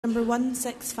number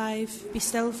 165, Be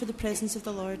Still for the Presence of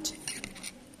the Lord.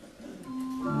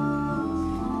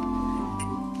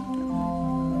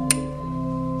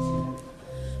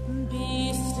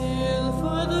 Be still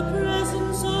for the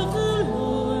presence of the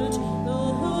Lord,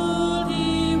 the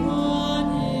Holy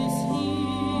One is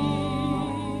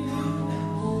here.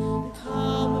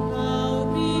 Come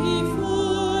bow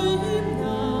before him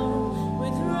now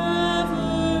with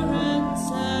reverence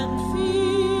and fear.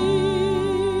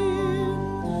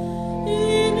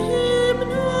 In him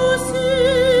no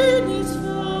sin is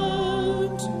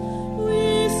found.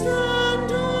 We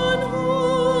stand on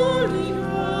holy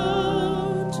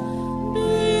ground.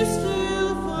 Be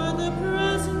still for the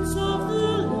presence of the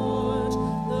Lord,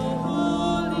 the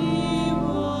Holy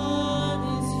One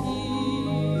is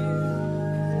here.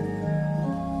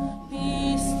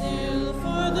 Be still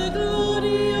for the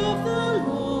glory of the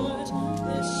Lord,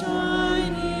 is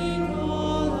shining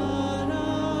all around.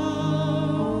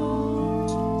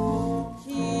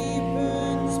 He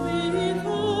burns with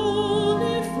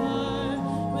holy fire,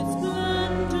 with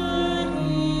splendor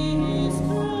he is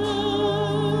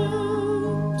crowned.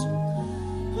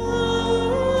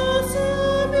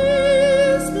 Awesome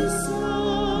is the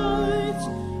sight,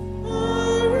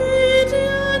 our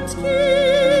radiant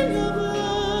King of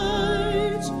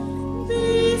light. Be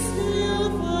still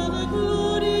for the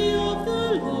glory of the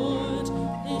Lord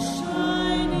is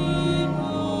shining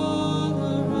all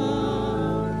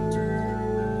around.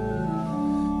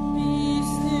 Be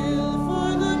still for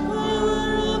the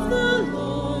power of the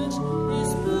Lord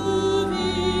is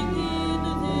moving in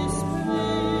this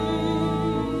place.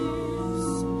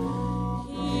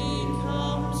 He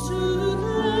comes to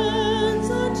cleanse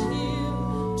and heal,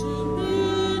 to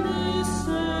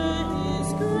minister his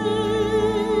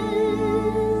grace.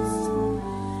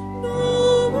 No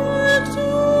work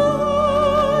too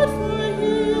hard for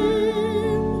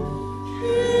him.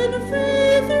 In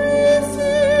faith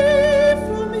receive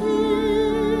from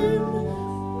him.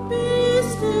 Be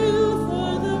still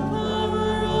for the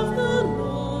power of the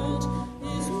Lord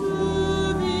is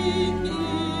moving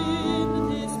in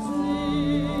this place.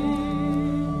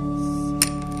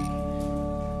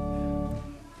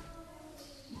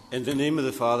 In the name of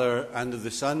the Father, and of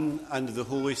the Son, and of the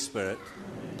Holy Spirit,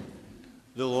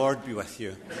 the Lord be with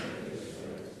you.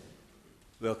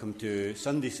 Welcome to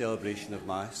Sunday celebration of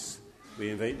Mass. We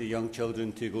invite the young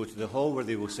children to go to the hall where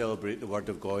they will celebrate the Word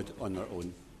of God on their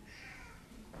own.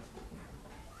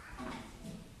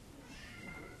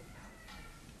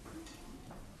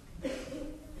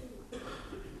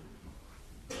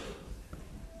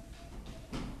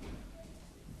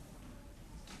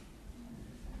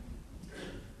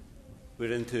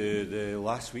 We're into the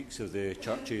last weeks of the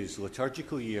Church's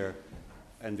liturgical year,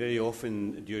 and very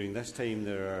often during this time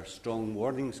there are strong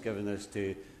warnings given us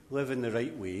to live in the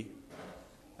right way.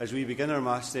 As we begin our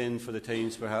Mass then for the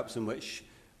times perhaps in which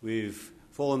we've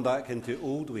fallen back into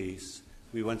old ways,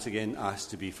 we once again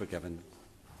ask to be forgiven.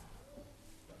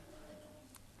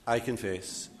 I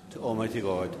confess to Almighty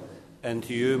God and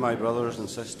to you, my brothers and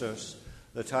sisters,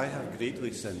 that I have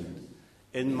greatly sinned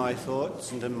in my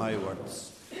thoughts and in my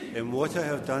words, in what I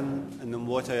have done and in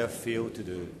what I have failed to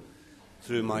do,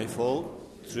 through my fault,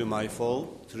 through my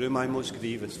most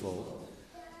grievous fault.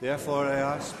 Therefore I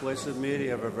ask Blessed Mary,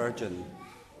 ever Virgin,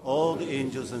 all the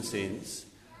angels and saints,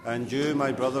 and you,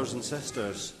 my brothers and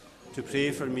sisters, to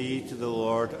pray for me to the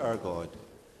Lord our God.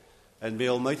 And may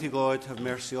Almighty God have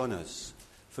mercy on us,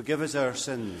 forgive us our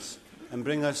sins, and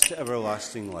bring us to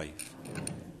everlasting life.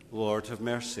 Lord, have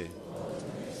mercy.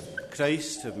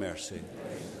 Christ, have mercy.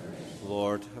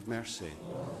 Lord, have mercy.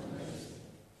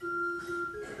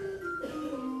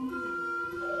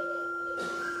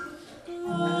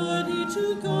 Glory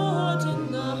to God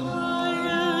in the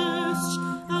highest,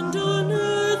 and on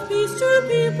earth peace to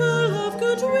people of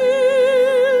good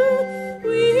will.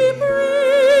 We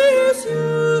praise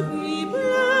you, we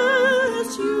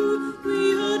bless you,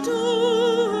 we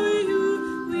adore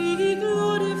you, we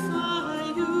glorify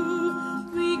you,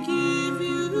 we give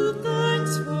you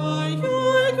thanks for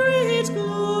your great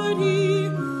glory.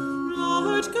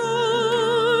 Lord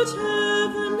God,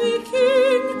 heavenly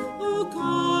King, O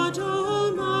God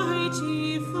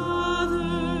Almighty Father.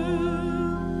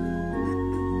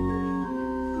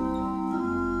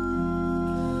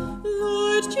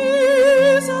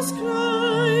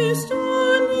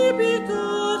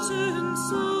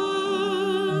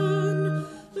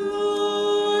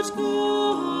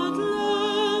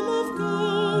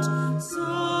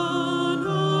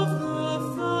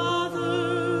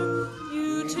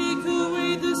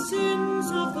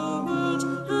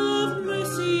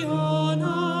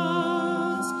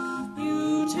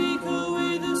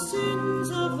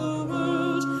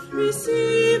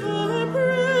 receive our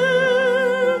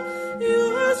prayer. You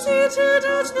are seated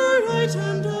at the right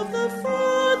hand of the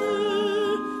Father.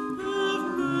 Have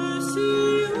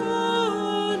mercy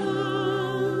on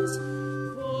us.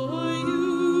 For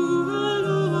you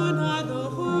alone are the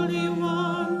Holy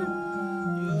One.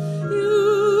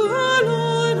 You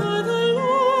alone are the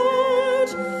Lord.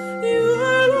 You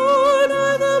alone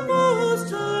are the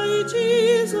Most High,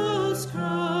 Jesus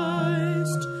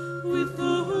Christ, with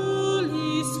the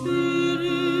Holy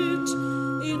Spirit,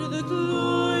 in the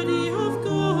glory of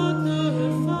God the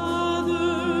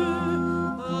Father.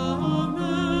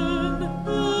 Amen.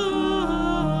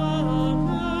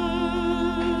 Amen.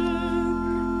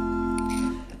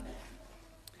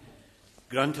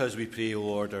 Grant us, we pray, O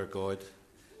Lord our God,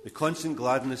 the constant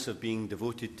gladness of being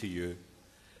devoted to you,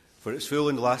 for its full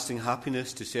and lasting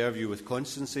happiness to serve you with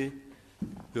constancy,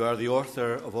 who are the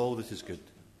author of all that is good.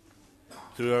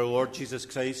 Through our Lord Jesus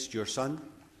Christ, your Son,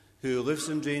 who lives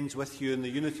and reigns with you in the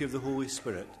unity of the Holy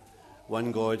Spirit,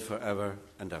 one God for ever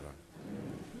and ever.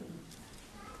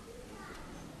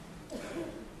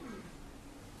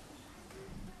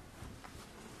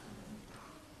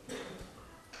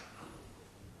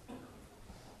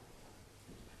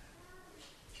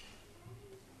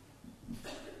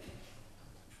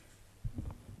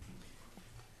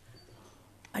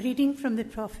 A reading from the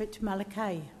prophet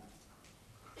Malachi.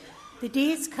 The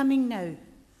day is coming now,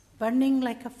 burning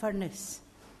like a furnace,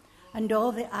 and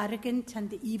all the arrogant and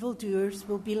the evildoers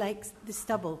will be like the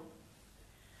stubble.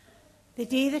 The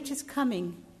day that is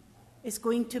coming is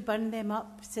going to burn them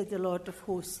up, said the Lord of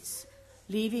hosts,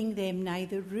 leaving them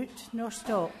neither root nor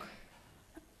stalk.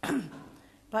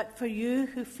 But for you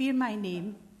who fear my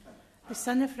name, the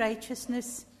Sun of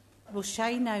Righteousness will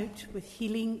shine out with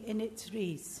healing in its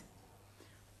rays.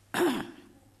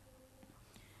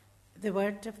 The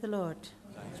word of the Lord.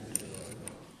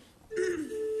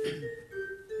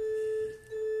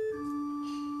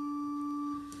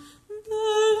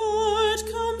 The Lord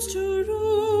comes to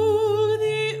rule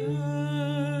the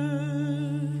earth.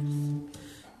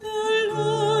 The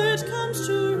Lord comes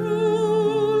to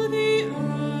rule the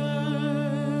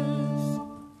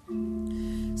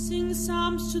earth. Sing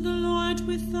psalms to the Lord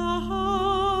with the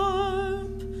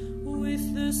harp,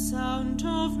 with the sound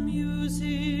of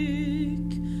music,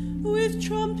 with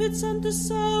trumpets and the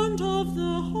sound of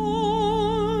the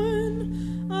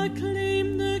horn.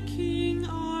 Acclaim the King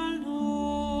our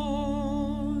Lord.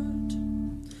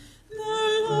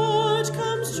 The Lord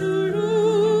comes to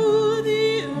rule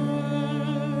the earth.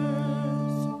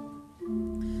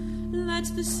 Let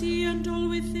the sea and all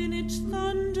within it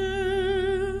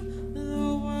thunder,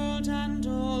 the world and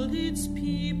all its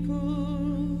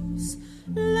peoples.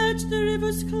 Let the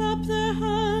rivers clap their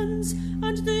hands,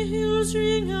 and the hills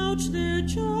ring out their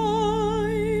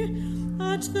joy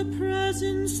at the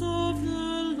presence of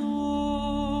the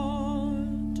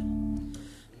Lord.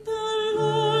 The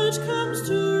Lord comes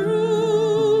to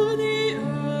rule the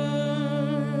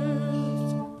earth.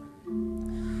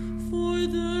 For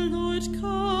the Lord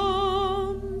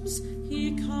comes,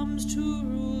 he comes to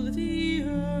rule the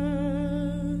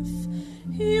earth.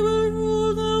 He will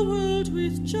rule the world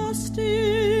with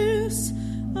justice,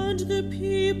 and the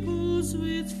peoples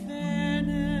with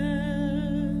fairness.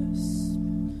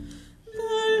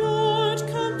 The Lord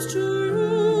comes to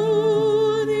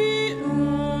rule the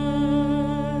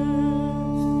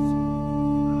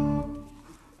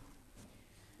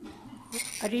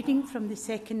earth. A reading from the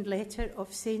second letter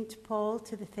of St. Paul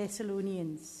to the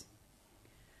Thessalonians.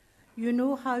 You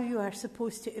know how you are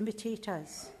supposed to imitate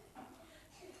us.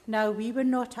 Now we were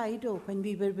not idle when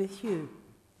we were with you,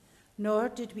 nor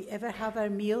did we ever have our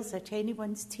meals at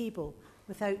anyone's table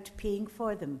without paying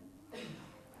for them.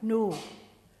 No,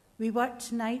 we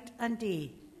worked night and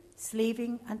day,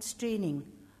 slaving and straining,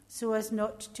 so as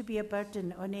not to be a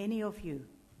burden on any of you.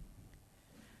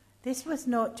 This was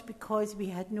not because we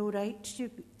had no right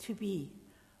to be,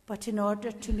 but in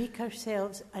order to make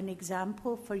ourselves an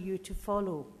example for you to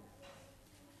follow.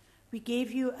 We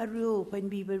gave you a rule when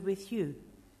we were with you,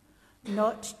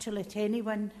 not to let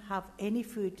anyone have any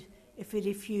food if he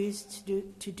refused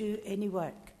to do any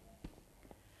work.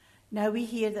 Now we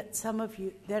hear that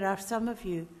there are some of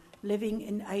you living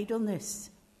in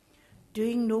idleness,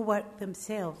 doing no work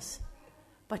themselves,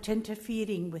 but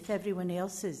interfering with everyone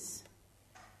else's.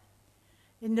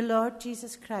 In the Lord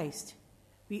Jesus Christ,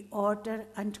 we order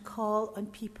and call on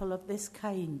people of this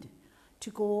kind to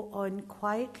go on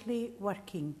quietly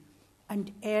working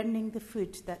and earning the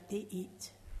food that they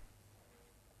eat.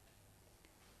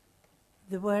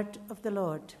 The word of the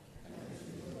Lord.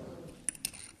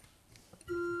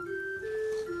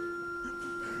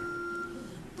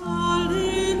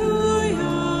 Alleluia.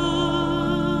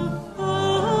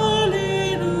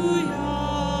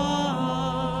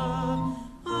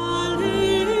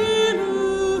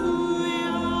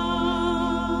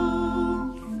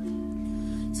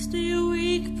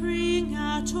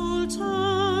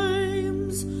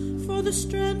 times, for the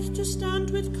strength to stand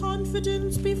with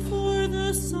confidence before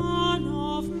the Son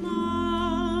of Man.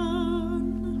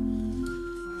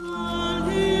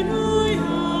 Alleluia,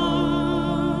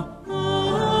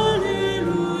 alleluia,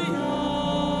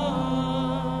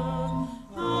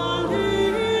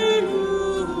 alleluia.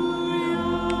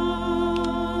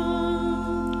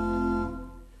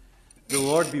 The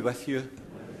Lord be with you.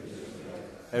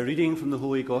 A reading from the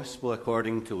Holy Gospel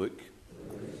according to Luke.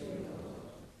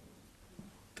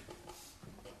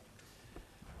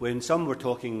 When some were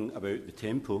talking about the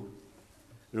temple,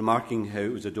 remarking how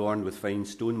it was adorned with fine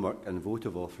stonework and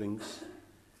votive offerings,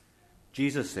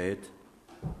 Jesus said,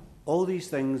 "All these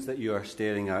things that you are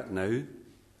staring at now,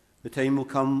 the time will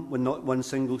come when not one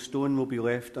single stone will be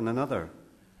left on another.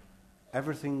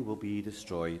 Everything will be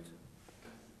destroyed."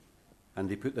 And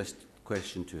they put this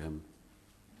question to him.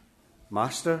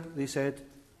 "Master," they said,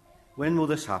 "when will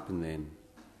this happen then?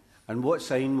 And what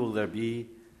sign will there be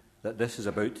that this is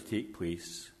about to take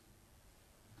place?"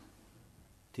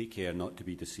 "Take care not to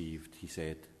be deceived," he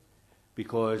said,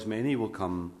 "because many will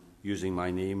come using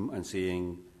my name and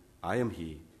saying, 'I am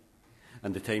he,'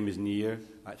 and the time is near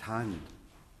at hand.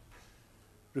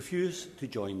 Refuse to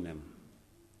join them.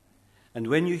 And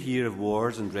when you hear of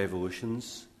wars and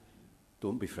revolutions,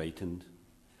 don't be frightened,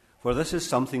 for this is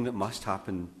something that must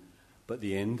happen, but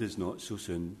the end is not so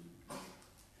soon."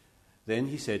 Then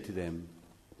he said to them,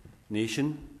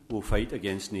 "Nation will fight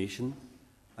against nation,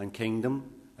 and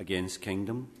kingdom against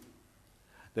kingdom.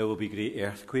 There will be great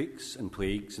earthquakes and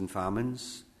plagues and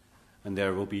famines, and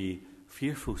there will be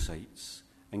fearful sights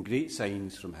and great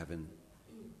signs from heaven.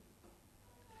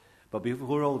 But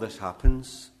before all this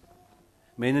happens,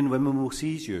 men and women will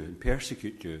seize you and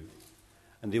persecute you,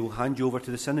 and they will hand you over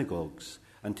to the synagogues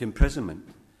and to imprisonment,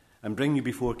 and bring you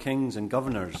before kings and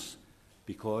governors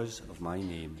because of my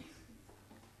name.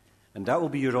 And that will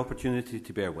be your opportunity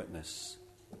to bear witness.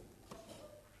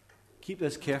 Keep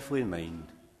this carefully in mind.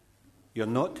 You're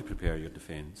not to prepare your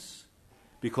defence,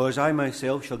 because I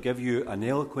myself shall give you an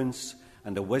eloquence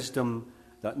and a wisdom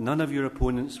that none of your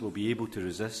opponents will be able to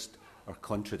resist or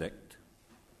contradict.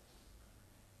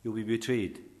 You'll be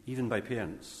betrayed, even by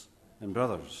parents and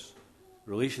brothers,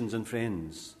 relations and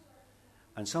friends,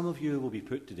 and some of you will be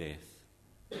put to death.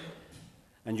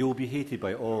 And you will be hated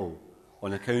by all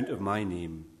on account of my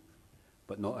name,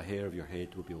 but not a hair of your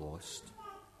head will be lost.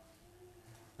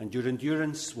 And your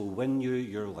endurance will win you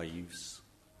your lives."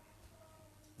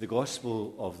 The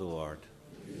Gospel of the Lord.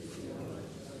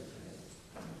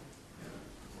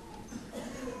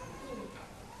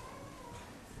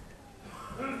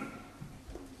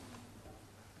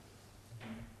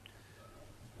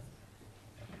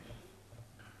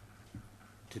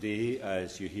 Today,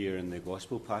 as you hear in the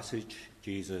Gospel passage,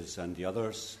 Jesus and the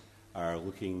others are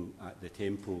looking at the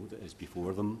temple that is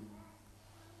before them.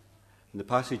 And the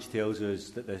passage tells us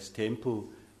that this temple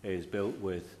is built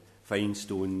with fine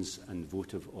stones and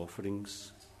votive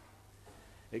offerings.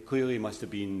 It clearly must have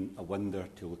been a wonder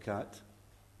to look at.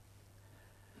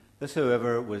 This,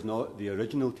 however, was not the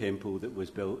original temple that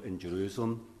was built in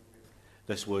Jerusalem.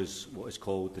 This was what is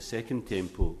called the Second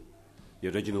Temple. The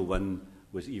original one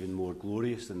was even more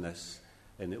glorious than this,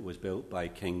 and it was built by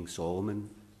King Solomon.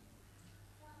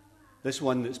 This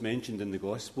one that's mentioned in the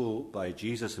Gospel by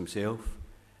Jesus himself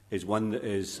is one that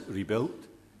is rebuilt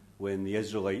when the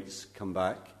Israelites come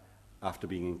back after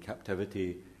being in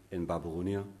captivity in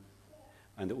Babylonia,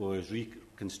 and it was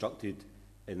reconstructed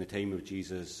in the time of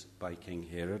Jesus by King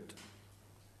Herod.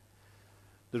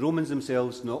 The Romans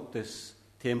themselves knocked this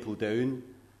temple down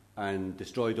and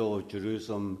destroyed all of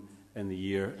Jerusalem in the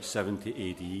year 70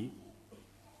 AD.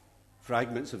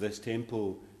 Fragments of this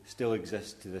temple still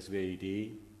exist to this very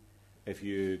day. If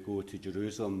you go to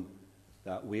Jerusalem,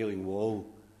 that Wailing Wall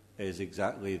is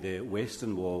exactly the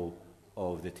western wall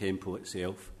of the temple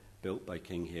itself, built by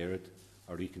King Herod,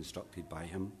 or reconstructed by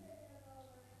him.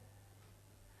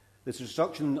 This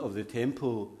destruction of the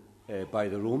temple by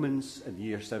the Romans in the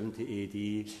year 70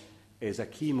 AD is a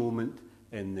key moment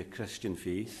in the Christian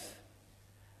faith.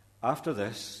 After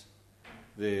this,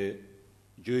 the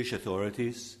Jewish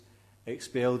authorities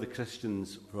expelled the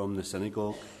Christians from the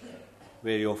synagogue,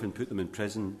 very often put them in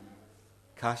prison,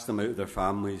 cast them out of their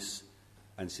families,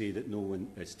 and say that no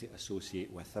one is to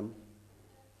associate with them.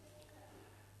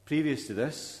 Previous to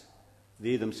this,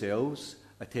 they themselves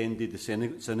attended the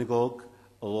synagogue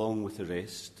along with the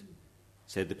rest,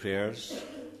 said the prayers,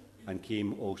 and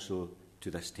came also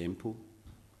to this temple.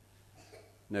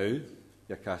 Now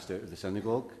they're cast out of the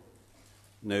synagogue.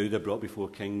 Now they're brought before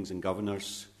kings and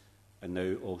governors, and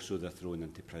now also they're thrown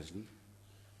into prison.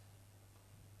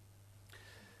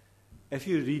 If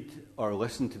you read or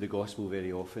listen to the Gospel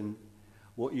very often,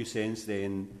 what you sense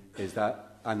then is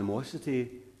that animosity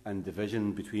and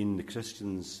division between the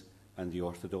Christians and the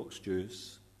Orthodox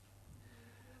Jews.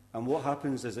 And what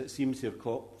happens is it seems to have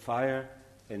caught fire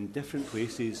in different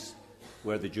places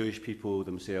where the Jewish people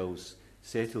themselves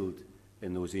settled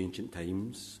in those ancient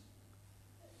times.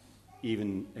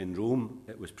 Even in Rome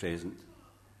it was present.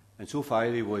 And so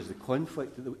fiery was the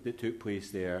conflict that took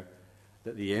place there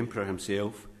that the emperor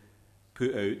himself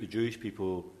put out the Jewish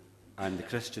people and the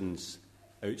Christians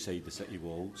outside the city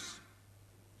walls.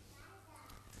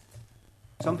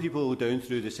 Some people down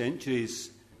through the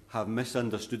centuries have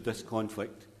misunderstood this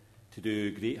conflict to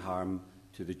do great harm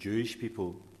to the Jewish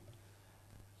people.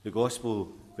 The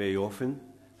gospel very often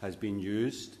has been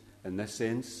used in this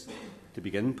sense to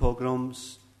begin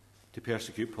pogroms, to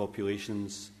persecute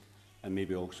populations, and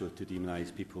maybe also to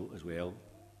demonise people as well,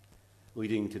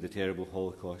 leading to the terrible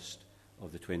Holocaust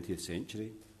of the 20th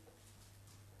century.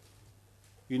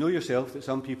 You know yourself that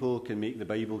some people can make the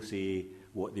Bible say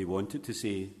what they want it to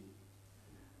say.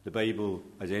 The Bible,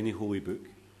 as any holy book,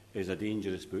 is a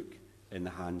dangerous book in the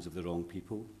hands of the wrong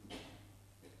people.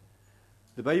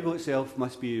 The Bible itself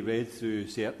must be read through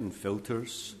certain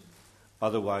filters,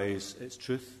 otherwise its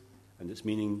truth and its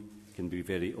meaning can be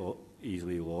very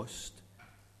easily lost.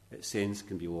 Its sense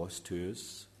can be lost to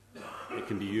us. It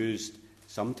can be used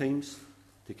sometimes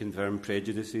to confirm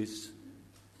prejudices,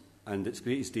 and its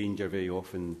greatest danger very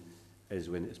often is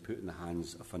when it's put in the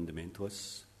hands of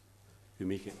fundamentalists who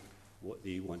make it what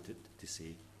they want it to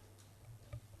say.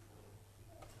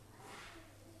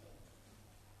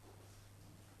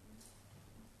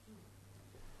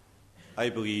 I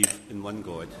believe in one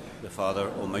God, the Father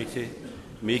Almighty,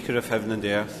 maker of heaven and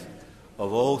earth,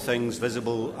 of all things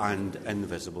visible and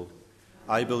invisible.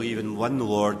 I believe in one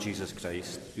Lord Jesus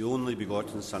Christ, the only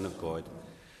begotten Son of God,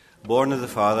 born of the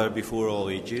Father before all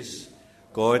ages,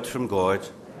 God from God,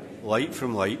 light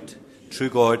from light, true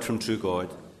God from true God,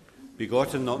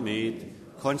 begotten not made,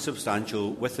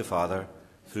 consubstantial with the Father,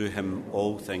 through him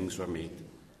all things were made.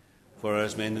 For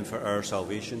us men and for our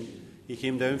salvation he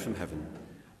came down from heaven,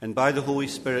 and by the Holy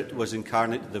Spirit was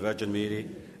incarnate of the Virgin Mary,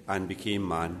 and became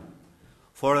man.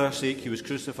 For our sake he was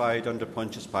crucified under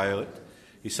Pontius Pilate,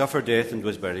 he suffered death and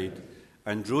was buried,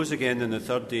 and rose again on the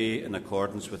third day in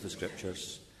accordance with the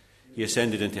Scriptures. He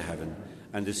ascended into heaven,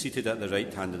 and is seated at the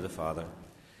right hand of the Father.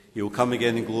 He will come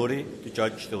again in glory to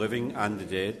judge the living and the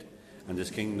dead, and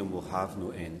his kingdom will have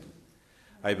no end.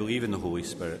 I believe in the Holy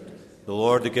Spirit, the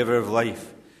Lord, the giver of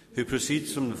life, who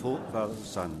proceeds from the Father and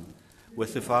Son.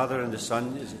 With the Father and the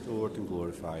Son is adored and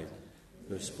glorified,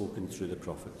 who has spoken through the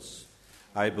prophets.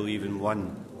 I believe in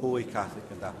one holy Catholic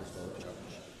and Apostolic Church.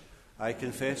 I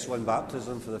confess one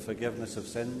baptism for the forgiveness of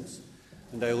sins,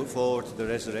 and I look forward to the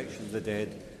resurrection of the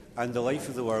dead and the life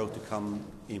of the world to come.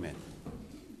 Amen.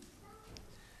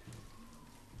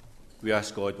 We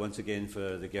ask God once again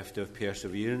for the gift of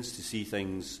perseverance to see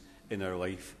things in our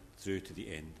life through to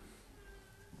the end.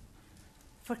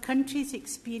 For countries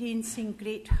experiencing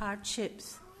great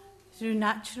hardships through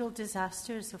natural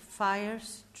disasters of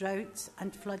fires, droughts,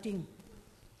 and flooding,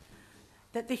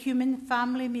 that the human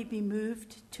family may be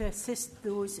moved to assist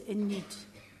those in need.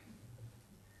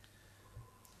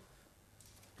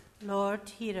 Lord,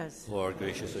 hear us. Lord,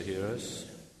 graciously hear us.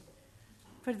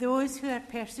 For those who are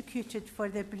persecuted for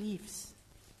their beliefs,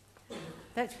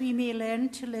 that we may learn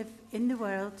to live in the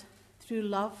world through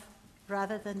love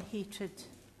rather than hatred.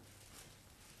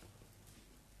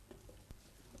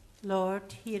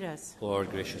 Lord, hear us.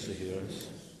 Lord, graciously hear us.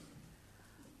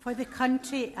 For the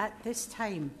country at this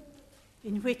time,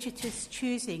 in which it is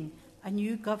choosing a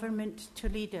new government to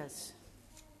lead us.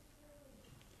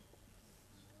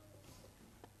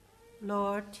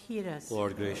 Lord, hear us.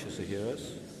 Lord, graciously hear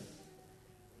us.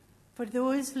 For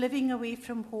those living away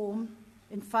from home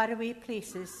in faraway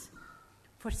places,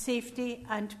 for safety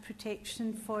and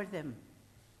protection for them.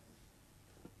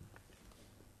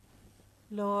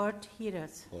 Lord, hear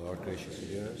us. Lord, graciously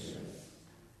hear us.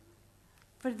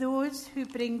 For those who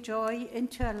bring joy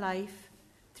into our life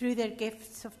through their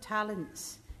gifts of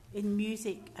talents in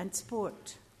music and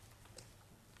sport.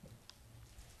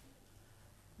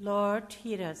 Lord,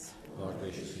 hear us. Lord,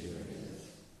 graciously hear us.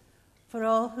 For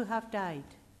all who have died,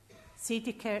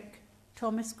 Sadie Kirk,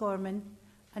 Thomas Gorman,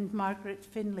 and Margaret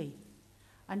Finlay,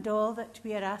 and all that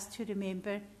we are asked to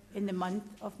remember in the month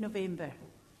of November.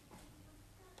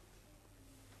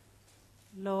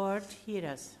 Lord, hear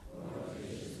us.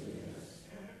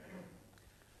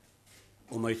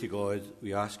 Almighty God,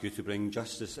 we ask you to bring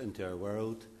justice into our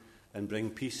world and bring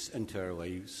peace into our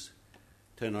lives.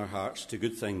 Turn our hearts to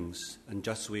good things and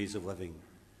just ways of living,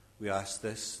 We ask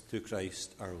this through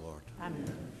Christ our Lord. Amen.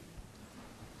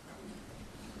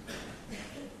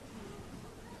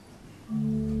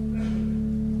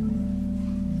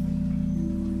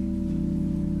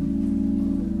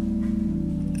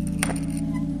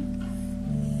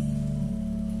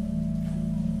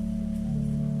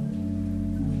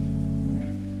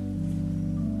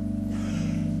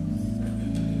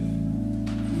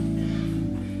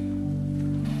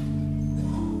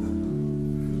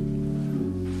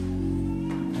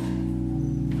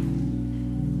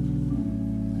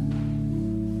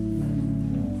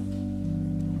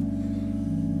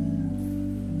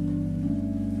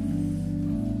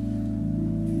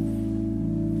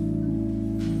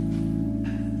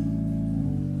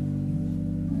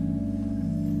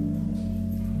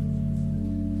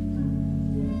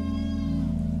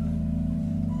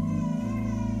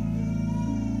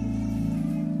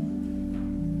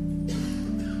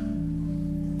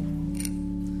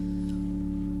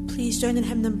 Please join in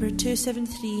hymn number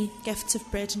 273, Gifts of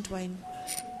Bread and Wine.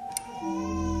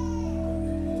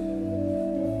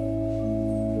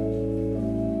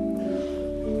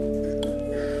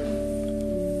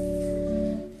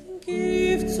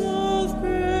 Gifts of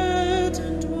bread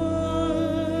and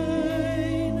wine,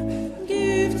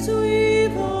 gifts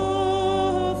we've offered,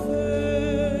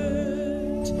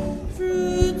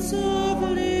 fruits of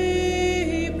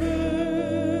labour,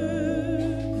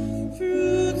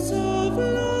 fruits of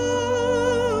love,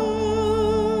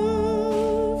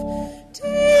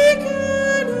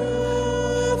 taken,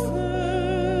 offered,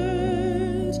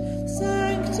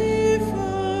 sanctified,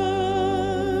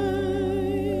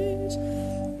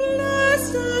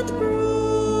 blessed and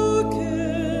broken,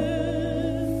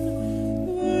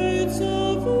 words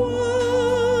of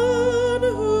one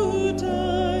who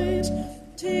died.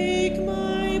 Take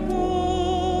my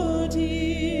body,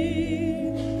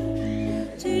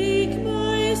 take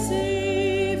my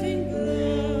saving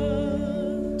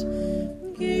blood,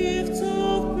 gifts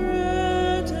of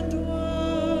bread and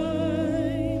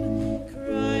wine,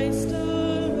 Christ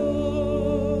our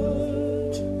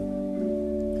Lord.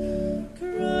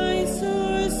 Christ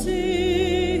our Saviour,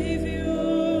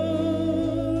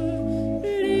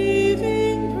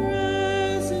 living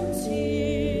presence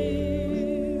here,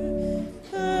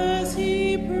 as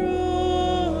He promised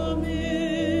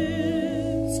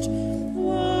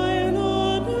while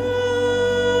on earth.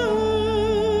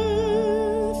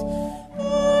 I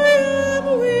am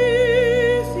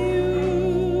with you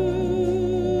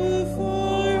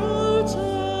for all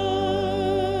time.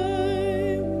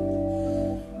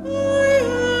 I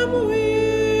am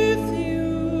with you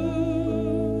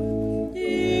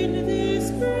in this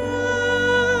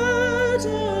bread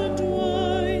and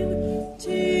wine.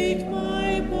 Take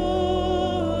my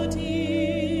body,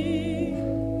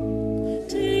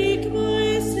 take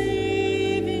my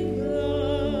saving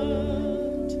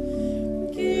blood,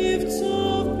 gifts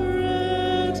of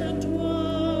bread and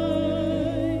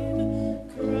wine,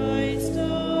 Christ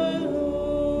our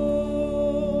Lord.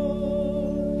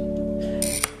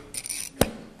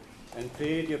 And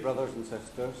pray, dear brothers and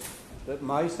sisters, that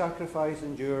my sacrifice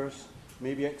and yours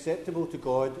may be acceptable to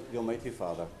God, the Almighty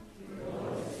Father.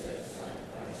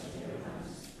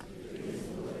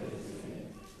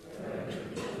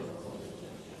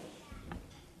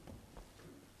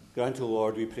 Grant, O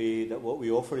Lord, we pray, that what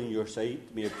we offer in your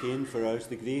sight may obtain for us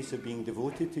the grace of being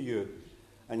devoted to you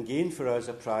and gain for us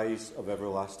a prize of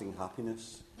everlasting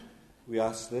happiness. We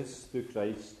ask this through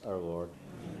Christ our Lord.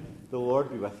 The Lord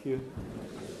be with you.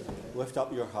 Lift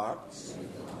up your hearts.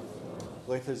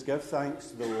 Let us give thanks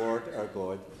to the Lord our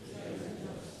God.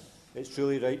 It's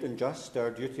truly right and just,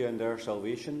 our duty and our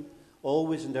salvation,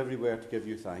 always and everywhere to give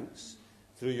you thanks,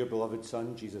 through your beloved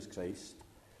Son, Jesus Christ.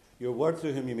 Your Word,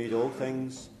 through whom you made all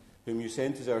things, whom you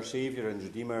sent as our Saviour and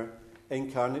Redeemer,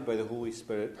 incarnate by the Holy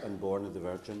Spirit and born of the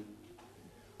Virgin.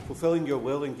 Fulfilling your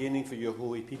will and gaining for your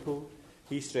holy people,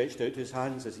 he stretched out his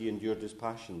hands as he endured his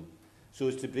passion, so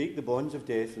as to break the bonds of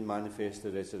death and manifest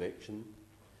the resurrection.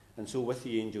 And so with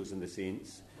the angels and the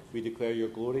saints, we declare your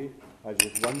glory, as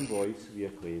with one voice we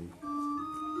acclaim.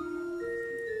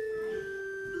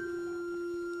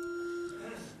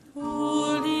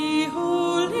 Holy,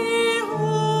 holy,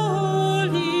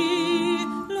 holy,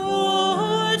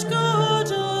 Lord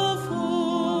God of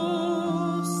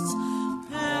hosts,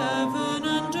 heaven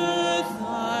and earth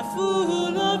are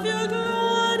full of your glory.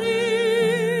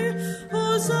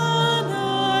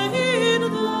 Hosanna in the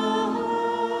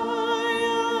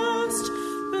highest.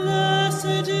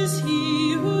 Blessed is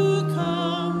he who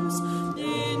comes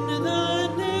in the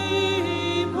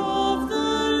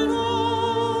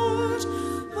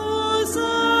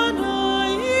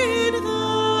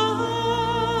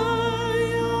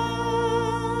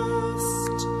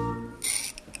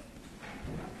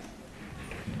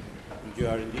You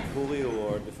are indeed holy, O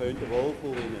Lord, the fount of all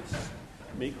holiness.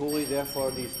 Make holy, therefore,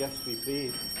 these gifts, we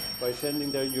pray, by sending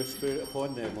down your Spirit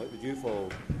upon them like the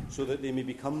dewfall, so that they may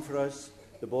become for us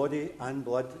the body and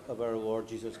blood of our Lord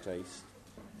Jesus Christ.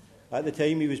 At the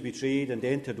time he was betrayed and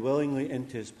entered willingly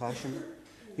into his passion,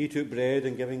 he took bread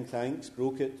and, giving thanks,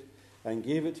 broke it and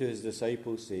gave it to his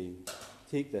disciples, saying,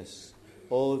 Take this,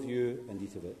 all of you, and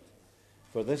eat of it.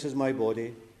 For this is my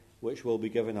body, which will be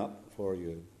given up for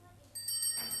you.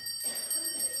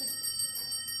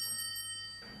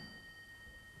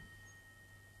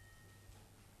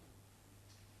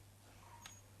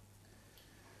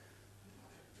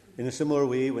 In a similar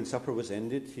way, when supper was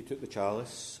ended, he took the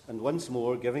chalice, and once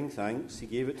more, giving thanks, he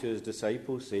gave it to his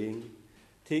disciples, saying,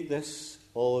 Take this,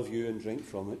 all of you, and drink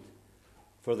from it,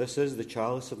 for this is the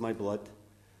chalice of my blood,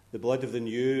 the blood of the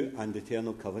new and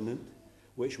eternal covenant,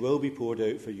 which will be poured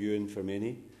out for you and for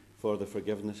many, for the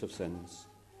forgiveness of sins.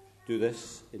 Do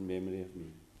this in memory of me.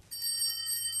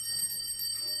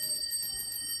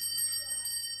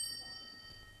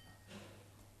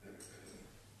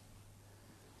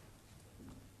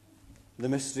 The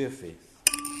mystery of faith.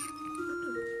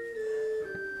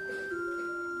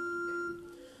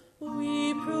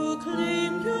 We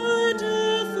proclaim your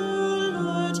death, O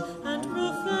Lord, and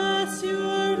profess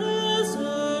your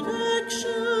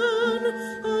resurrection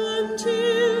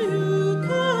until you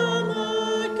come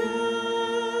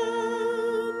again.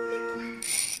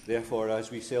 Therefore,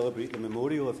 as we celebrate the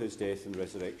memorial of his death and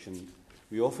resurrection,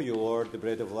 we offer you, Lord, the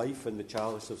bread of life and the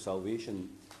chalice of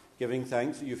salvation, giving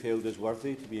thanks that you've held us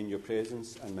worthy to be in your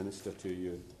presence and minister to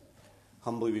you.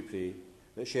 Humbly we pray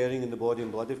that, sharing in the body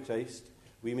and blood of Christ,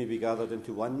 we may be gathered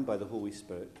into one by the Holy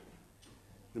Spirit.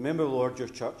 Remember, Lord, your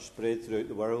church spread throughout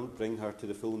the world. Bring her to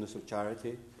the fullness of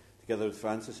charity, together with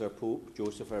Francis our Pope,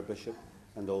 Joseph our Bishop,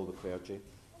 and all the clergy.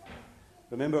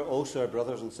 Remember also our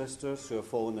brothers and sisters who have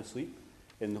fallen asleep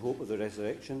in the hope of the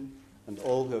resurrection, and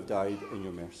all who have died in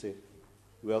your mercy.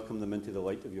 Welcome them into the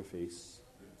light of your face.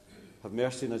 Have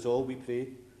mercy on us all, we pray,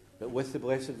 that with the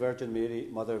Blessed Virgin Mary,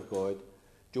 Mother of God,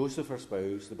 Joseph her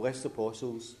spouse, the blessed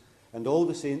apostles, and all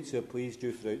the saints who have pleased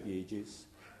you throughout the ages,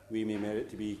 we may merit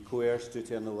to be co-heirs to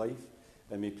eternal life,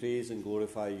 and may praise and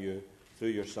glorify you through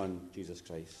your Son, Jesus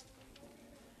Christ.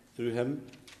 Through him,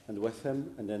 and with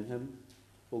him, and in him,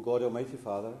 O God, Almighty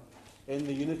Father, in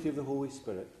the unity of the Holy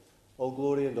Spirit, all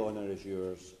glory and honour is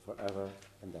yours forever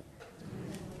and ever.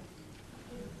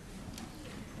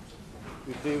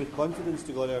 We pray with confidence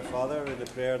to God our Father in the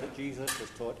prayer that Jesus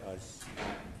has taught us.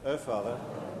 Our Father,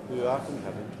 who art in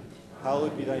heaven,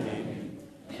 hallowed be thy name.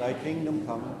 Thy kingdom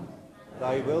come,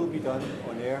 thy will be done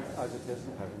on earth as it is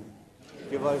in heaven.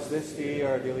 Give us this day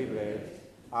our daily bread,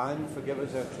 and forgive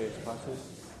us our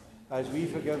trespasses, as we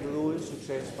forgive those who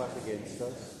trespass against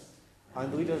us.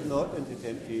 And lead us not into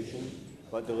temptation,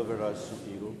 but deliver us from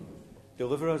evil.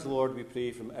 Deliver us, Lord, we pray,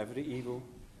 from every evil.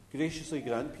 Graciously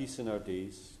grant peace in our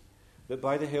days, that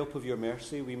by the help of your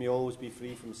mercy we may always be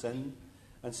free from sin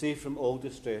and safe from all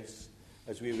distress,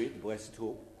 as we await the blessed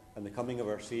hope and the coming of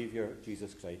our Saviour,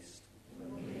 Jesus Christ.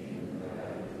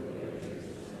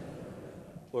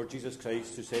 Lord Jesus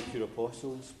Christ, who said to your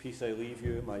apostles, Peace I leave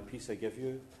you, my peace I give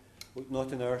you, look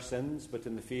not in our sins, but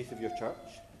in the faith of your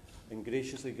church, and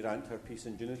graciously grant her peace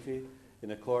and unity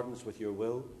in accordance with your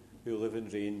will, who live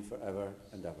and reign for ever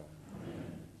and ever.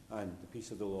 And the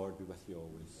peace of the Lord be with you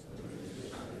always.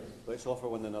 Let's offer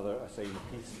one another a sign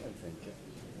of peace and friendship.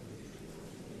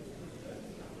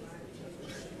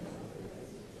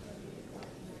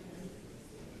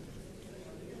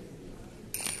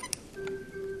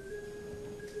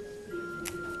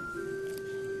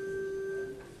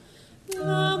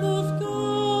 Lamb of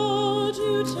God,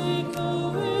 you take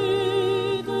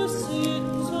away the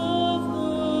sins of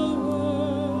the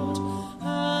world.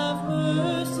 Have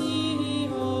mercy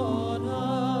on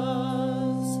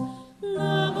us.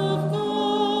 Lamb of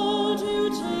God, you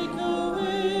take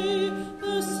away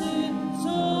the sins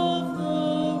of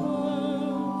the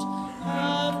world.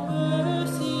 Have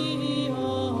mercy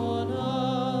on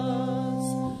us.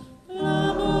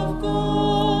 Lamb of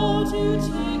God, you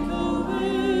take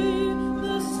away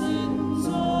the sins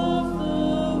of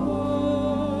the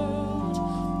world.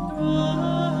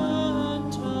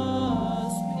 Grant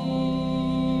us peace.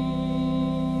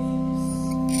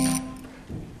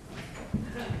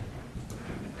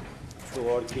 The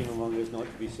Lord came among us not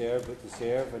to be served, but to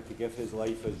serve, and to give his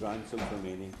life as ransom for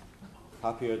many.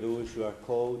 Happy are those who are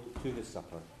called to the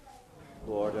supper.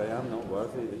 Lord, I am not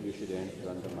worthy that you should enter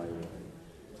under my roof,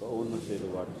 but only say the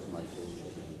words, my soul shall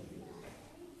be healed.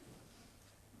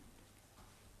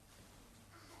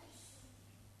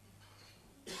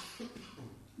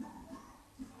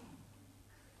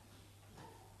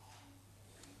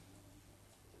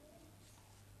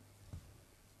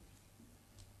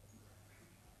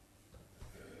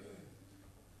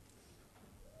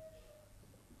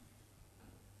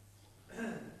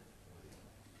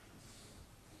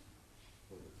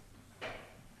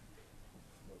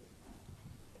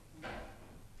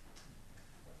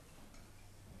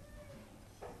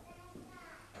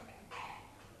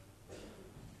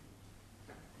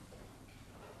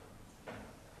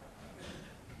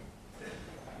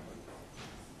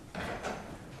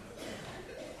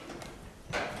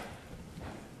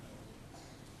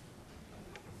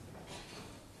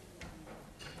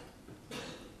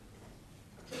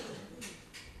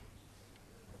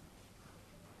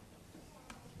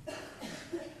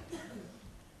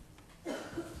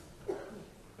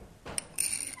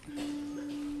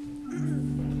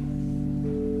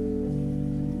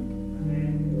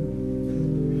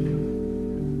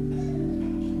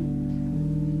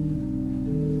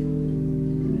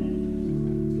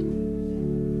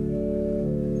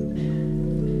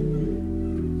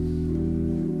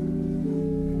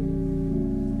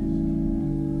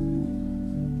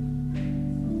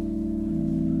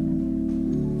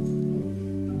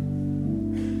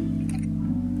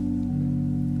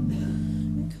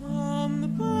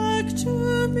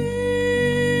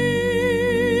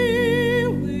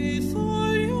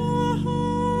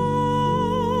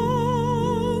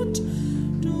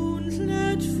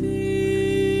 let fear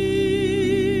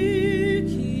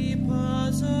keep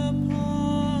us apart.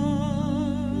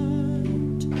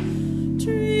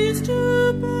 Trees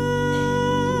to bend,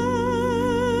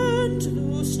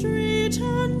 though straight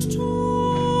and tall,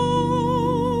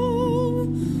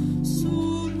 so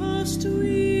must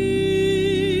we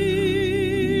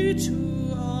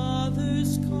to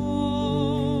others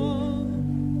call.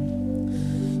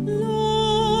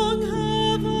 Long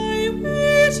have I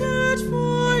waited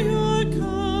for your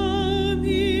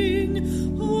coming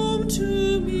home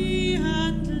to me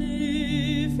and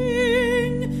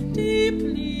living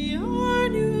deeply our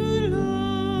new life.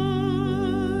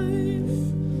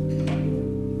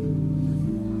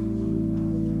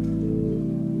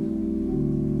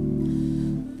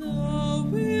 The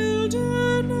wilderness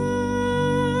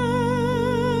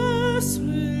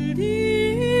will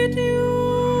lead you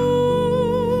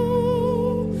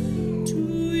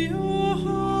to your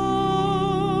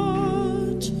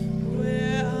heart,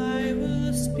 where I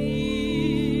will speak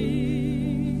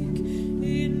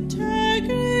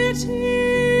integrity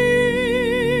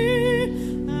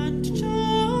and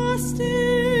justice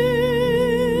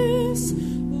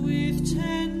with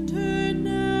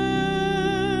tenderness.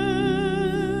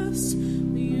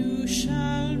 You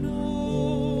shall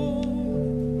know.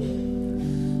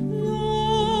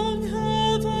 Long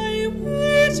have I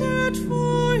waited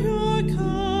for your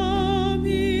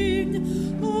coming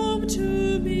home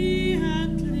to me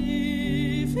and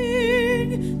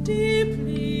living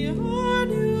deeply our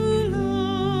new life.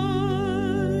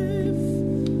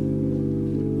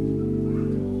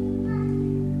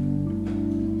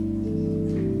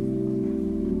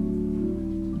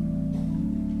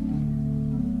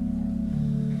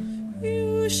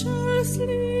 You shall sleep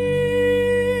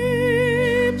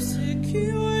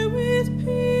secure with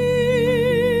peace.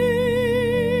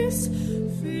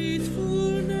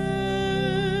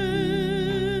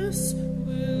 Faithfulness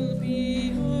will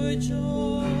be your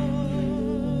joy.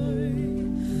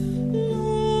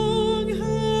 Long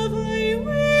have I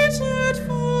waited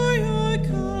for your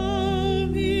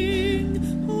coming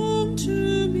home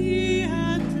to me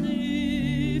and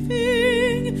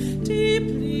living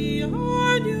deeply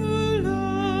our new life.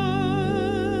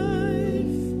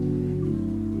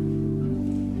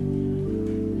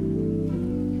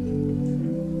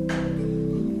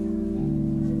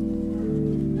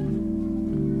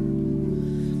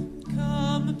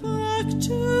 Come back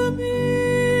to me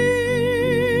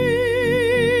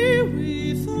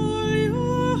with all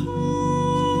your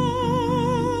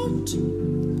heart.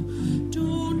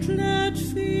 Don't let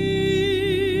fear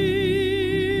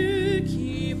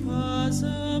keep us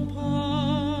apart.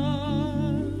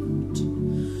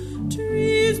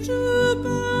 Trees to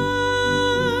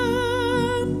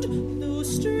bend, though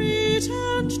straight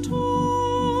and tall,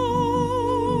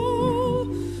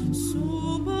 so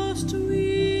must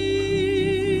we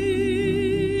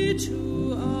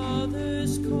to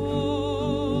others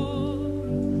call.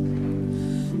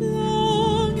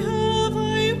 Long have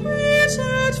I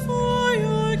waited for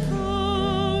your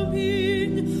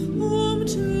coming home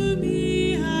to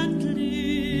me and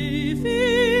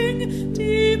living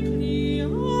deeply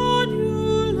our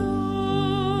new life.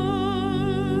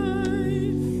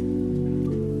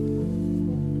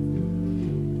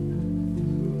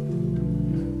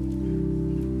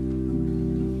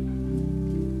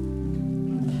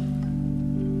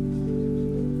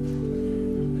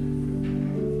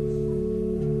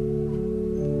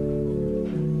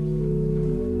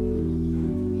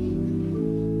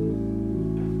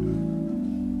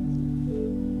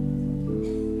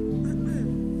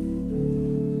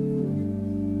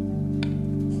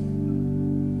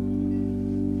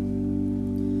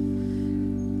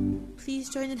 Please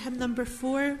join in hymn number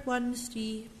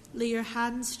 413, Lay Your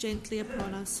Hands Gently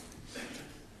Upon Us.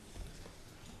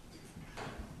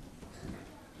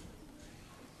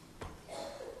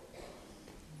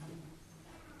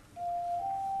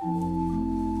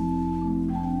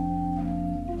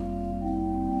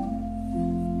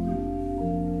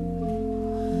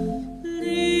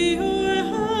 Lay your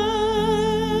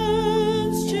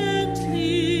hands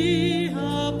gently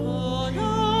upon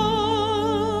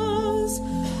us.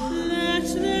 Let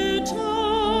their touch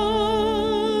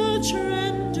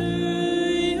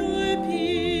render your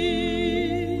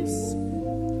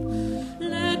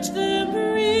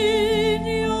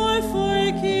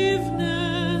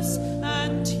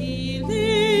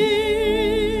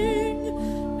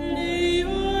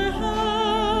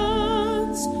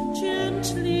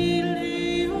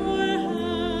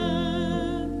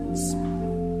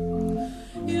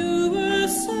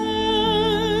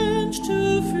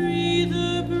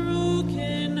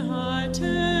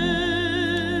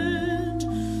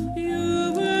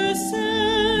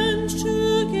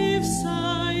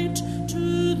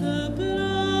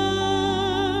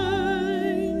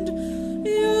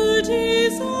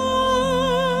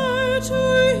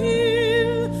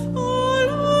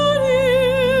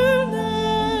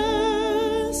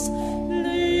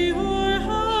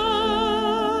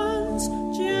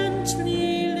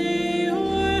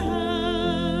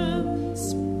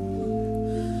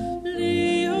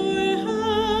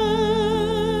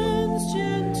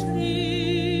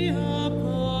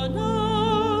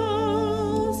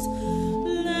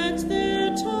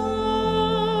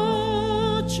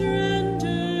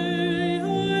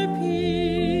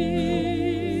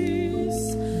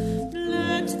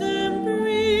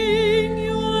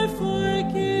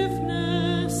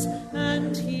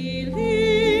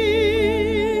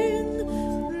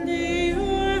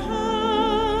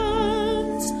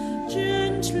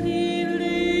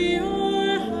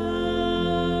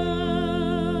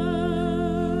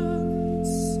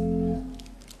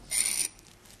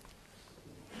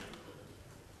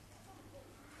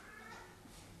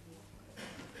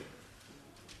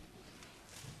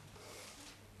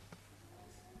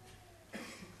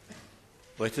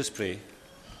Let us pray.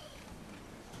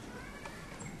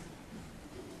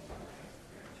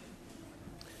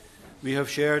 We have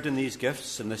shared in these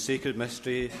gifts in the sacred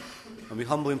mystery, and we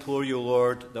humbly implore you,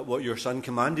 Lord, that what your Son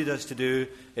commanded us to do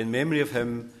in memory of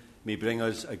him may bring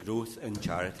us a growth in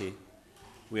charity.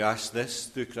 We ask this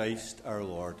through Christ our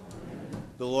Lord.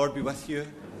 The Lord be with you.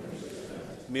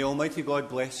 May Almighty God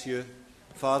bless you,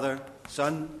 Father,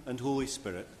 Son, and Holy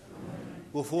Spirit.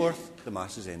 Go forth, the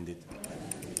Mass is ended.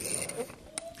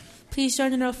 Please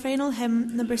join in our final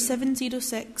hymn, number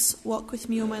 706, Walk With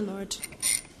Me, O My Lord.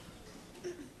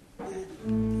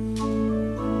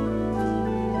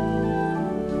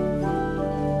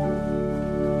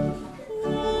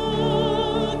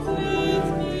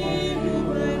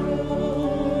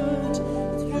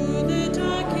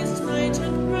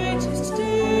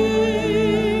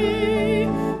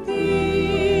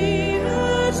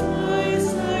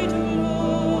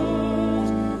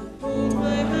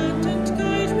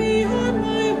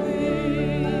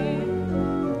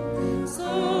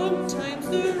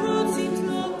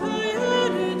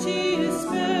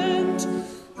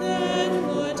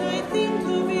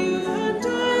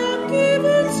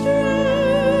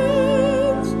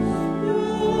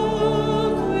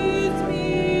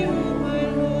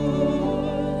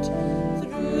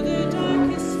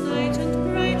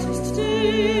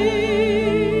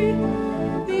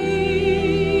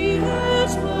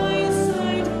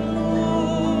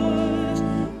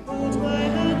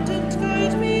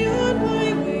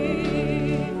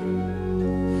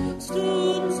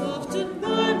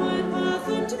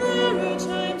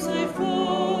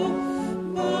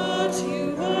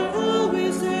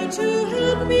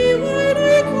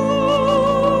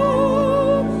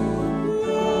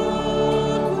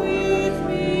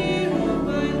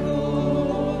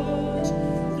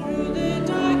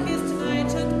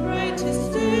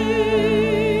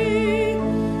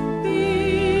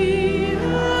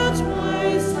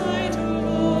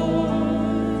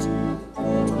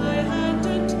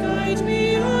 Guide me